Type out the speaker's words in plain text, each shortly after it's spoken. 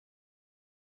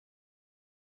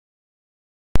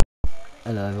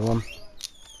Hello everyone.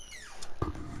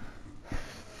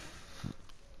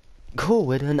 Cool,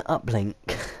 we're doing an uplink.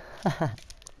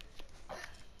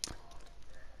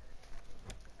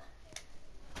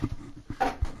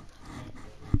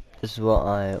 This is what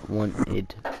I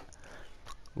wanted.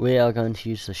 We are going to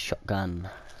use the shotgun.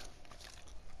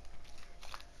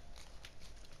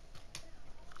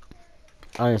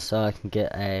 Only so I can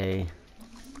get a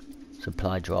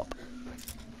supply drop.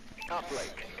 Uplink.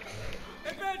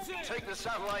 Take the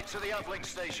satellite to the uplink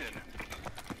station.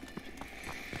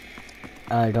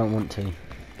 I don't want to.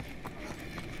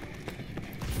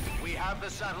 We have the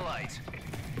satellite.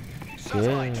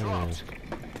 Satellite dropped.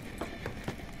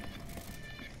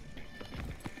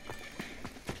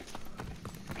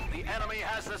 The enemy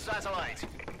has the satellite.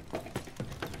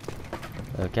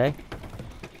 Okay.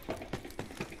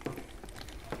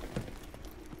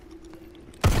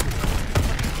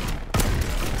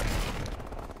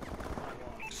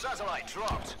 Satellite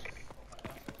dropped.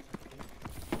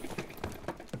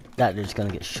 That dude's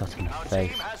gonna get shot in the Our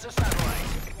face. team has the satellite.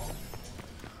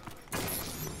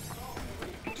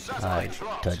 Satellite Alright,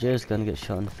 dropped. Dodger's gonna get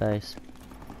shot in the face.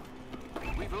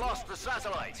 We've lost the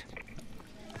satellite.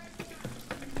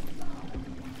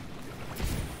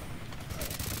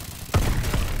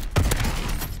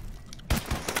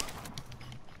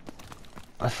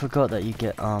 I forgot that you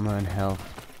get armor and health.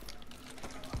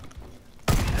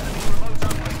 Enemy remote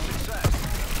uplink success.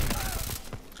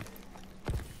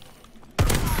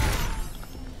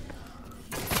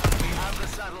 We have the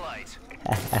satellite.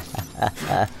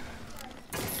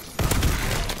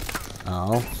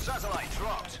 Oh. Satellite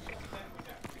dropped.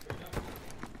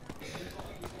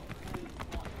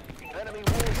 Enemy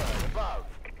warbird above.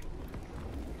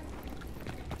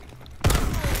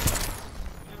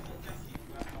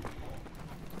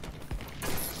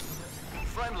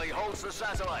 Friendly holds the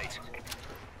satellite.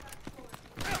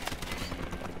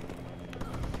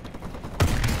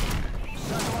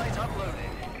 Satellite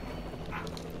uploaded.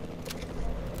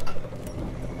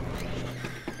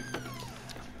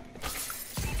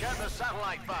 Get the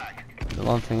satellite back. The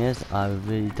one thing is, I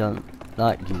really don't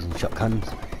like using shotguns.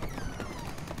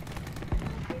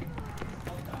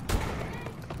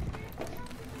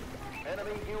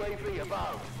 Enemy UAV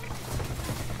above.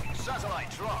 Satellite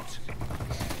dropped.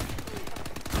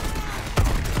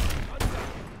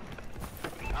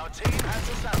 Our team has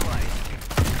the satellite.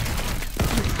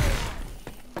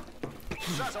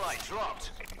 Satellite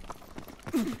dropped.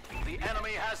 The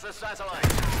enemy has the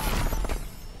satellite.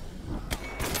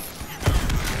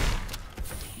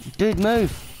 Dude,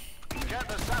 move! Get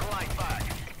the satellite back.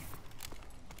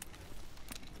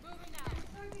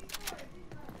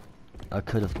 I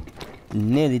could have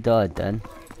nearly died then.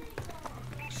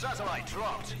 Satellite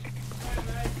dropped.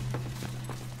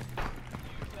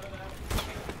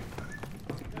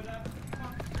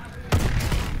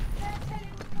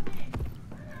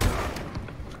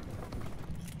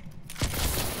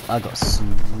 I got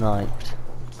sniped.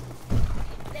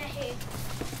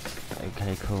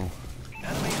 Okay, cool.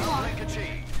 Enemy uplink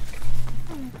achieved.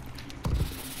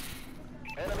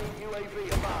 Enemy UAV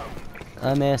above.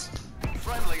 I missed.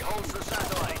 Friendly holds the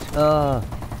satellite. Oh.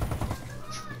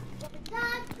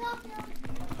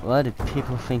 Why do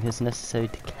people think it's necessary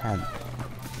to camp?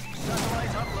 Satellite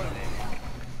uploaded.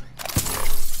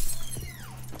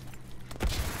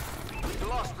 We've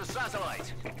lost the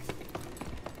satellite.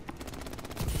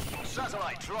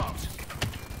 Satellite dropped.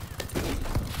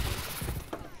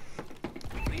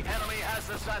 The enemy has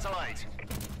the satellite.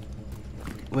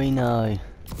 We know.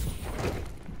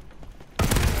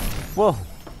 Whoa!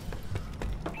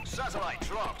 Satellite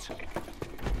dropped.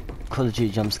 Call of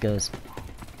Duty jump scares.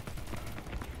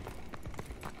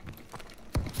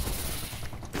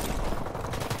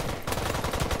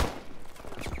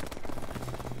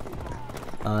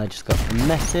 I just got a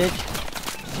message.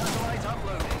 Satellite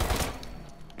uploading.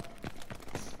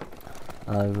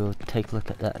 I will take a look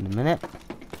at that in a minute.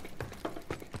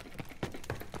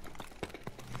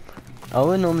 I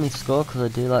would normally score because I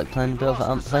do like playing a bit of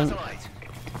an uplink,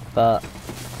 but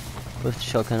with the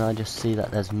shotgun I just see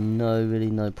that there's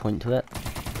really no point to it.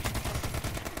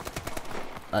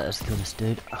 Alright, let's kill this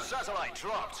dude. Satellite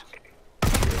dropped.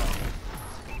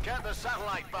 Get the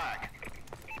satellite back.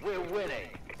 We're winning.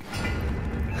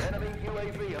 Enemy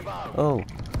UAV above. Oh,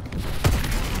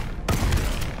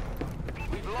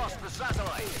 We've lost the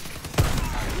satellite.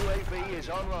 Our UAV is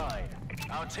online.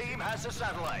 Our team has the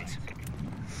satellite.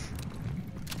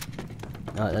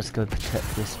 alright, let's go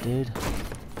protect this dude.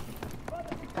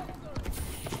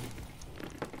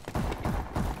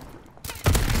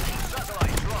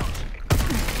 Satellite dropped.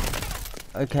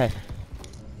 Okay.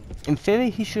 In theory,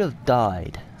 he should have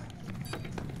died.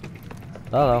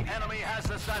 Oh well. The enemy has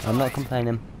the satellite. I'm not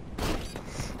complaining.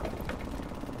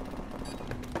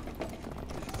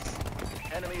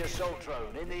 Enemy assault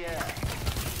drone in the air.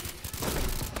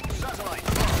 Satellite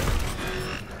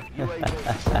dropped.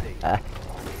 UAV ready.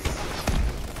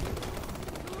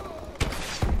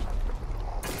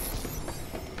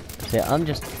 See, I'm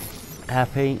just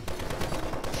happy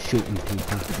shooting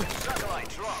people. Satellite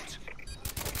dropped.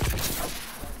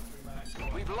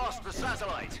 We've lost the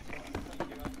satellite.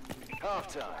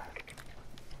 Half time.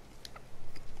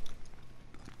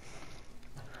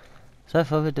 So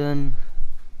far we're doing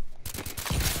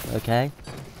okay.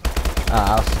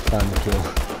 Ah, I'll stun the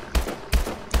kill.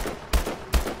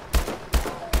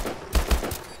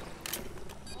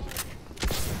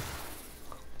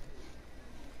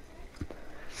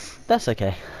 That's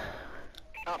okay.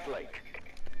 Uplink.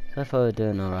 So far we're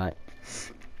doing alright.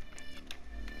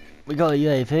 We got a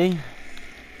UAV,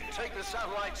 Take the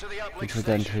satellite to the uplink which we're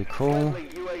going station. to call, Friendly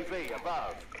UAV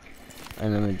above.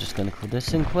 and then we're just going to call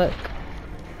this in quick.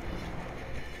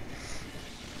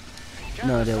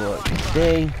 No idea what it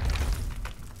can be.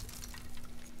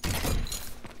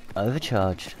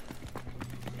 Overcharged.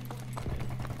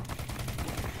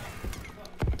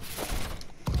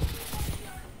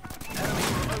 Enemy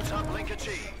remote uplink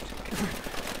achieved.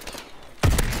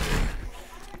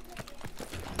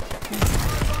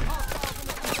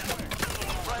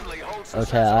 Friendly holds the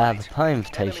Okay, I have a satellite. pie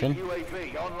invitation. Enemy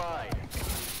UAV online.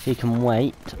 He can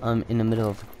wait. I'm in the middle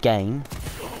of a game.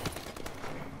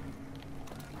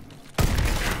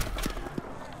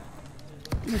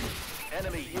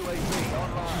 Enemy UAV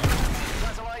online.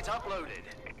 Satellite uploaded.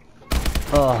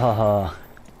 Oh,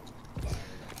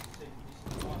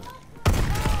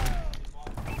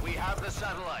 We have the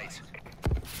satellite.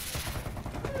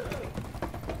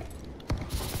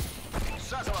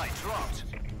 Satellite dropped.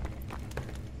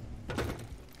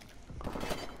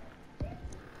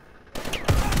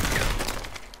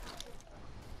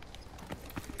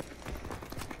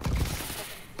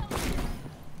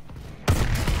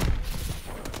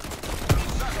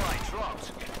 Satellite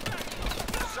dropped.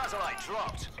 Satellite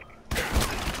dropped.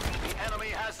 The enemy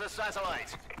has the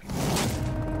satellite.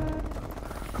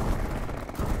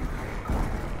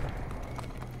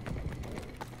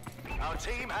 Our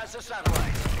team has the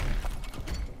satellite.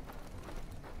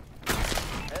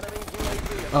 Enemy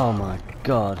UAV. oh my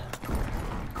god.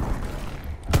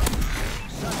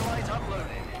 Satellite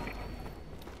uploaded.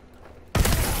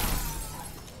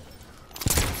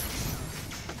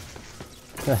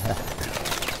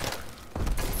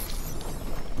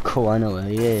 Cool, I know where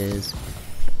he is.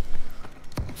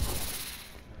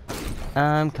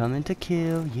 I'm coming to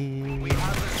kill you. We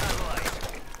have the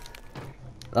satellite.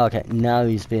 Okay, now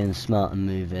he's being smart and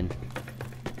moving.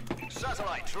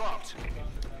 Satellite dropped.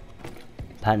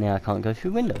 Apparently I can't go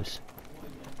through windows.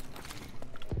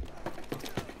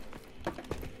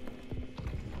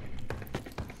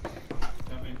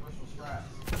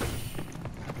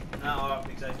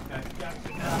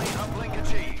 Enemy uplink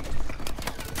achieved.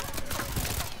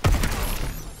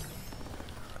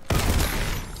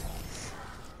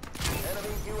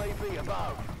 Enemy UAV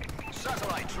above.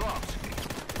 Satellite dropped.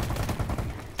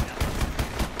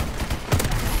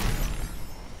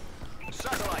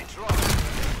 Satellite dropped.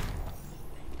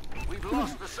 We've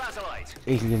lost the satellite.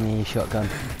 He can give me a shotgun.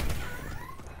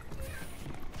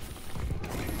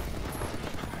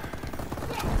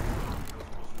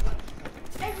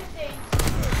 Enemy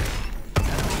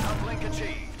uplink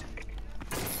achieved.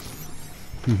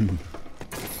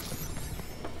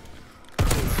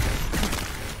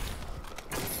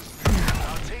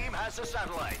 Our team has the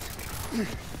satellite.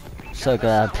 So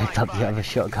glad I picked up the other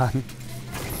shotgun.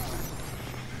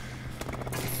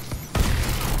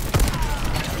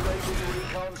 UAV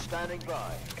recon standing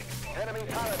by. Enemy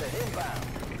Paladin inbound.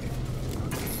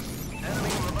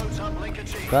 Enemy remote uplink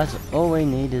achieved. Guys, all we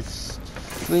need is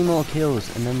 3 more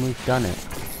kills and then we've done it.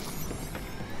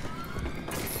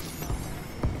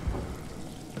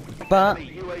 But,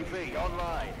 Enemy UAV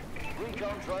online.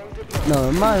 Recon drone deployed.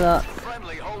 no, my luck,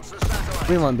 Friendly holds the satellite.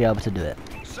 we won't be able to do it.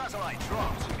 Satellite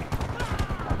dropped.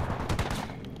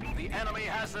 The enemy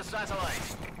has the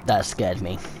satellite. That scared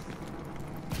me.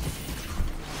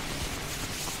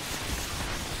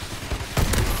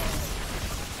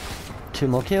 Two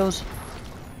more kills.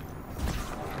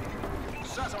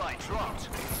 Satellite dropped.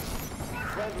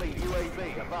 Friendly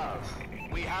UAV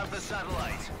above. We have the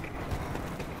satellite.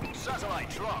 Satellite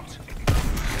dropped.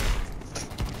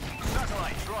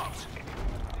 Satellite dropped.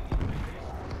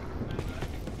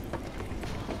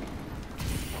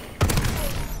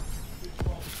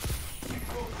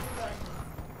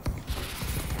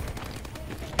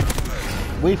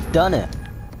 We've done it.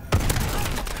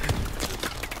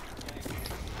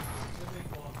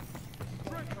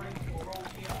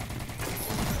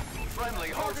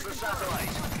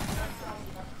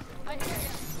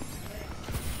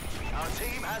 Our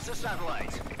team has the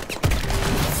satellite.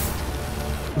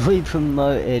 We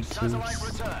promoted to Satellite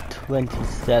return.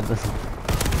 27.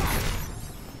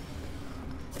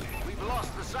 We've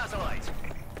lost the satellite.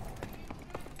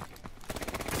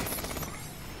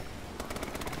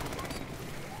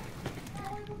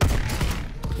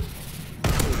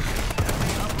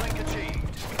 Uplink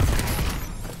achieved.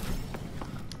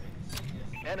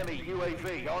 Enemy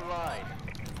UAV online.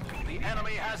 The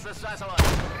enemy has the satellite.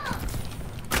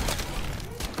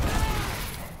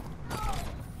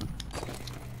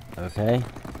 Okay.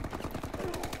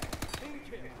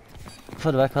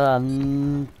 For the record, I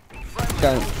don't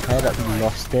care that we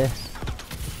lost this.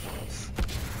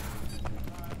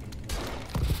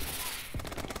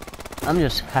 I'm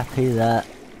just happy that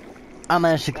I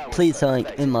managed to complete something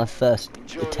in my first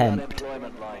attempt.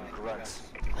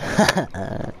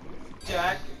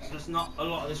 Jack, there's not a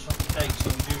lot of this fucking steak, so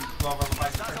would you rather have a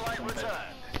bag of crisps or Satellite something? return.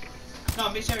 No,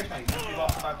 be serious, mate. If you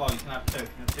want a bag, well, you can have two. You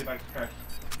can have 2 bags of crisps.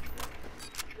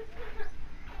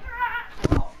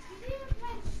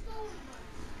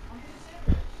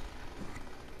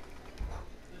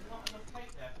 There's not enough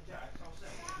cake there for Jack, so I'll say.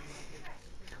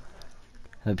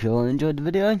 Hope you all enjoyed the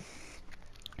video.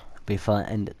 Before I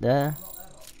end it there,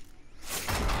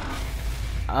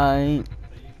 I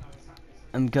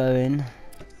am going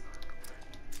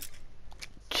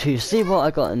to see what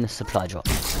I got in the supply drop.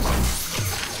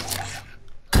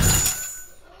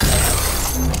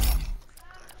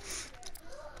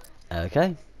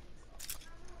 Okay.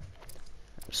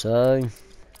 So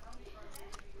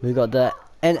we got the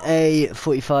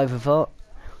NA45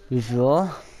 with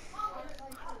raw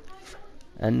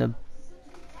and the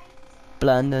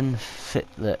Blandon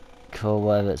Fitlet or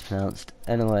whatever it's pronounced.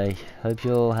 Anyway, hope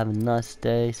you all have a nice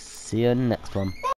day. See you in the next one.